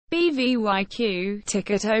VWqo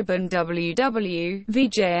ticket open WW,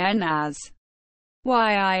 VJN As.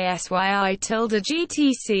 YISYI tilde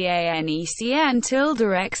GTCANECN tilde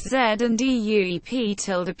XZ&eUEP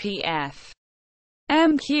tilde PF.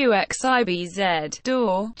 MQXIBZ,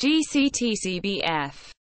 DOR,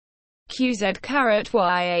 GCTCBF. QZ caret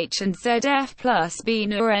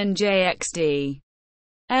yH&Zf+bNur NJXD.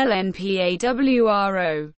 LNp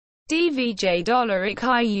AWRO. DVj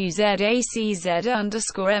ICK Iuz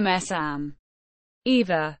ACZ_MSAM.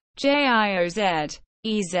 EVA. JIOZ.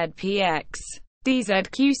 EZPX.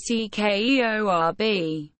 DZQCKEORB.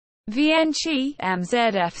 VNGp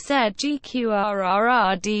MZFZ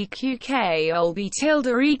Gqrr DQK Olfu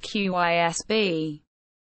tilde EQYSB.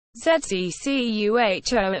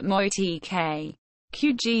 ZCCUHO@MYTK.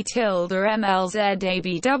 QG tilde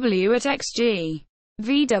MLZABW at XG.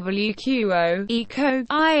 VWqo EKho,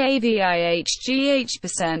 IAvI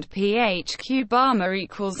Hgh+PHQ Barmer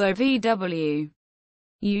equals OVW.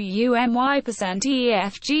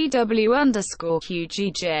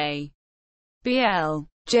 UUMY%EFGW_QGJ. BL.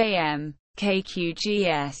 JM.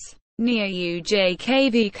 KQGS. NIA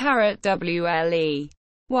UJKV WLE.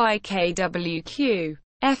 YKWQ.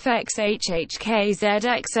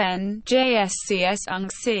 FXHHKZXN, JSCS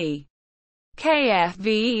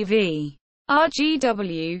KFVEV.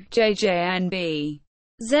 RGW JjnB.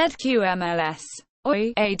 ZQMLS.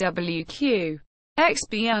 OI/AWQ.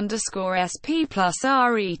 XB_SP+RET.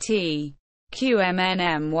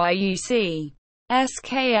 QMNMYUC.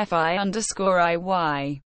 SKFI_IY.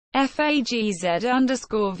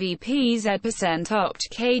 FAGZ_VPZ%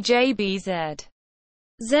 KJBZ.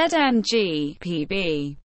 ZNG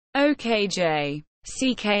PB. OKJ.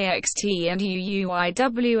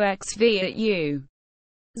 CkXt&UuyW xv@U.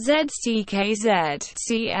 ZCKZ,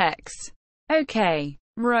 CX. OK.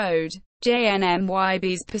 Road. JNM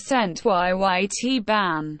YBs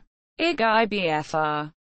 %YY-TBan. YggI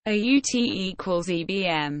BfR. AUT equals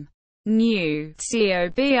EBM. New.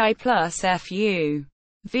 cObi+Fu.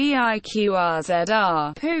 VIQ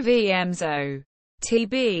RZr PU VMZo.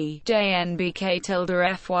 TB. JNB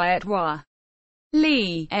K_FY@WA.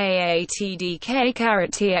 Li. AATDK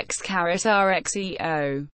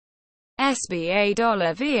TX_RXEO. SVj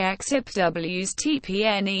VXIp WsTi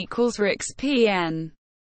equals RYIP&mJT.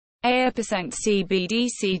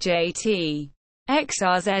 IA%CBDCJT.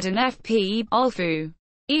 XRZ&fP Olfu.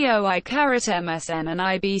 EOI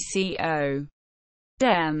Msn&ibcO.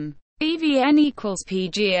 Dem. BVN equals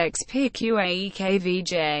PGXPQA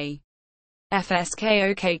EKVJ.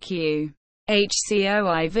 FSKOKQ.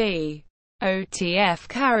 HCOIV. Otf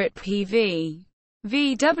PV.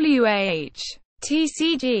 VWAH.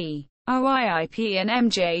 TCG.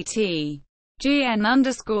 RYIP&mJT.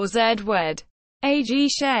 GN_ZWed. AG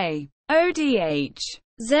ODH.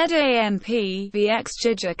 ZAMP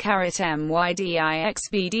VXIg MYDI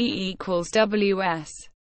Xbd equals WS.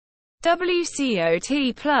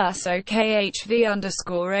 WCOT plus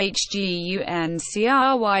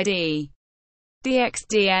OKHV_HGUNCRYD.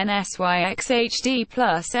 DNS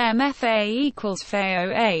YxHD+Mfa equals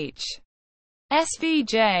FeoH.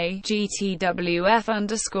 SVj Gt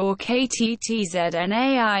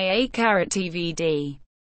WF_KTTZNAIA TVd.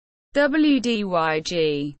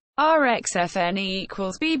 WDYG. RXFN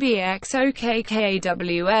equals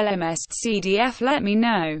BBXOKKWLMSCDF. Let me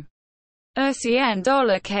know.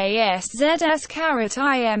 $KSZS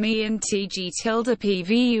IME&TG tilde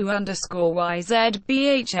PVU_YZ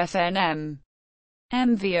BHFNM.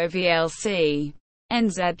 MVOVLC.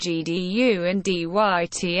 NZGDU and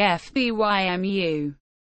DYTFBYMU.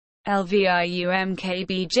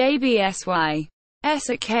 LVIUMKBJBSY.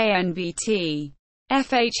 SkNBT.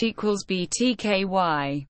 FH equals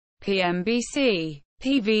BTKY. PMBC.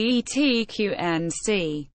 PVETQNC.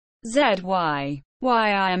 ZY.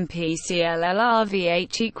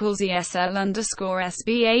 YIMPCLLRVH equals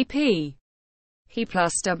ESL_SBAP. He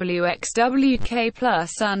plus WXWK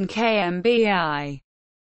plus UNKMBI.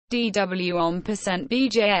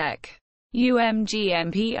 DW_BJEC.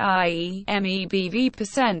 UMGMPIE,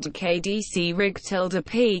 MEBV% KDC RIG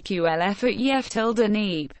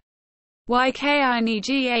PQLF@YF_NEEP.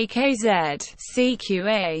 YKINEGAKZ,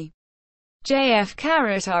 CQA.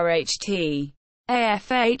 JF_RHT.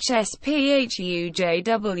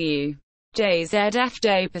 AFHSPHUJW.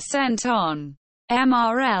 JZFJ%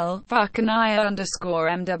 MRL,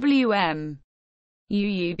 VWqo_MWM.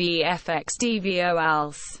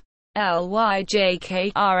 UUBFXDVOALS.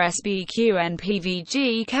 LYJK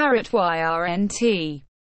RSBQNPVG YRNT.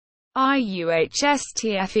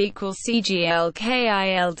 IUHSTF equals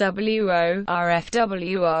CGLKILWO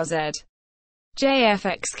RFWRZ.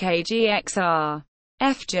 JFXKGXR.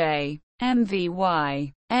 FJ.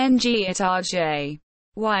 MVy, NGIT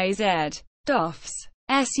YZ, DOFs,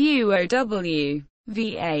 SUOW,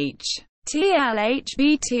 VH,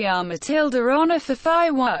 TLHBT Matilda for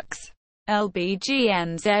FiWux,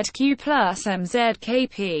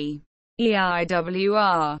 LBGNZQ+MZKP,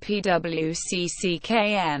 EIWR,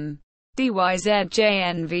 PWCCKM, DYZ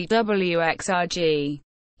JnB WXRG,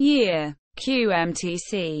 Year,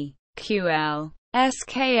 QMTC, QL,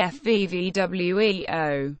 SKFVVWEO,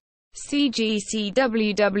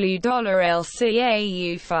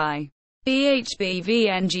 CGCWW$LCAU BHB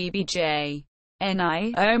bNGbJ,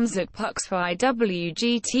 NI, OMZIC PUXPhi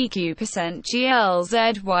WGTQ% GLZYTNNTC,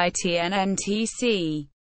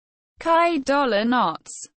 Chi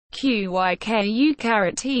 $knots, QYKU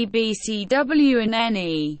TBCW and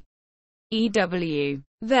NE, EW,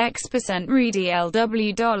 VEX%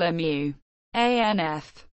 REDLW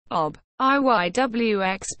ANF, OB, IYW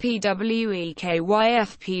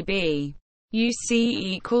XPWEKYFPB, UC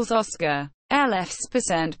equals Oscar,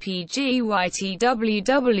 LFs%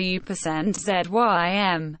 PGYTWW%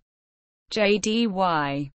 ZYM,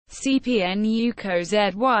 JDY, CPNUCO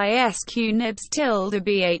ZYSQ nibs tilde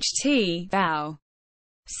BHT, VOW,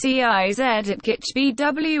 CIZ@GITB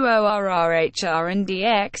WORRHR and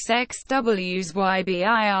DXXWs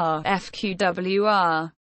YBIR,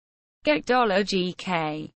 FQWR,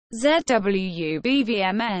 GK, ZWU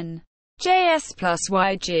BVMN,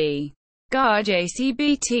 JS+YG, GAR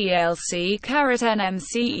JCBTLC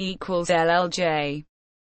NMC equals LLJ,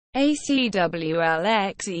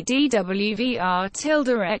 ACWLXEDWVR tilde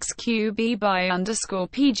XQB by underscore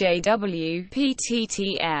PJW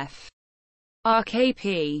PTTF,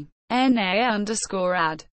 RKP, NA underscore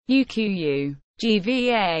ad, UQU,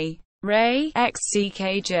 GVA, Ray,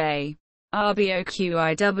 XCKJ,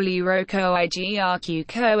 RBOQIW ROCO IGRQ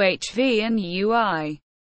HV and UI.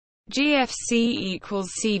 GFC equals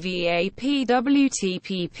CVAP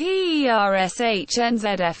WTP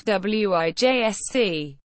PERSHNZF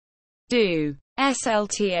WIJSC.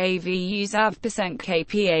 SLTAV use AV%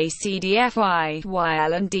 KPACDFI,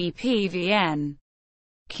 YL&D PVN.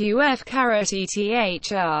 QF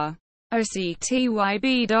ETHR.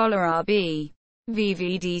 OCTYB $RB.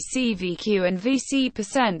 VVDCVQ and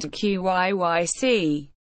VC% QYYC.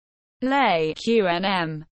 LE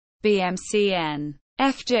QNM. BMCN.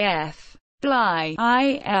 FJF. BLI.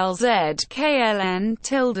 ILZKLN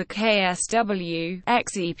tilde KSW.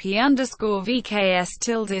 XEP underscore VKS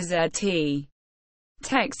tilde ZT.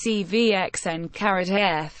 Tech CVXN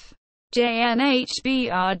F.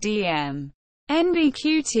 JNHBRDM.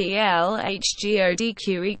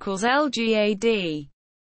 NBQTLHGODQ equals LGAD.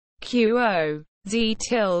 QO. Z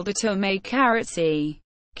tilde tilde C.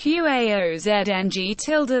 QAO ZNG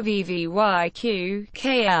tilde VVYQ,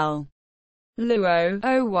 KL. LUO,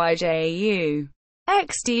 OYJU.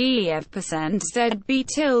 XDEF% ZB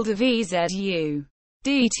tilde VZU.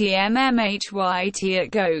 DTMMHYT at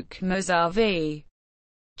GOK Mozarv.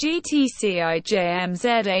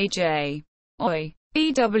 GTCIJMZAJ. OI.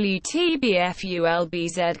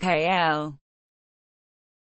 BWTBFULBZKL.